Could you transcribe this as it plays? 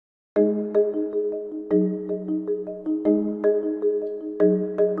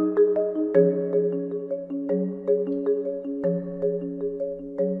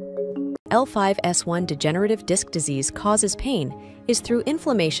L5-S1 degenerative disc disease causes pain is through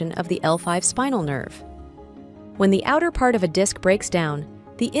inflammation of the L5 spinal nerve. When the outer part of a disc breaks down,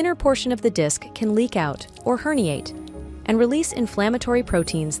 the inner portion of the disc can leak out or herniate and release inflammatory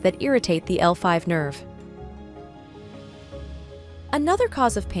proteins that irritate the L5 nerve. Another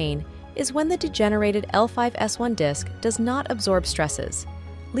cause of pain is when the degenerated L5-S1 disc does not absorb stresses,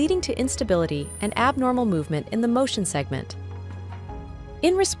 leading to instability and abnormal movement in the motion segment.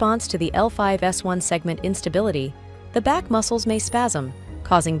 In response to the L5-S1 segment instability, the back muscles may spasm,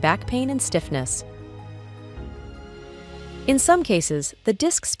 causing back pain and stiffness. In some cases, the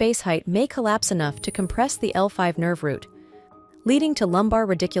disc space height may collapse enough to compress the L5 nerve root, leading to lumbar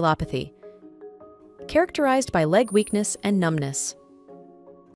radiculopathy, characterized by leg weakness and numbness.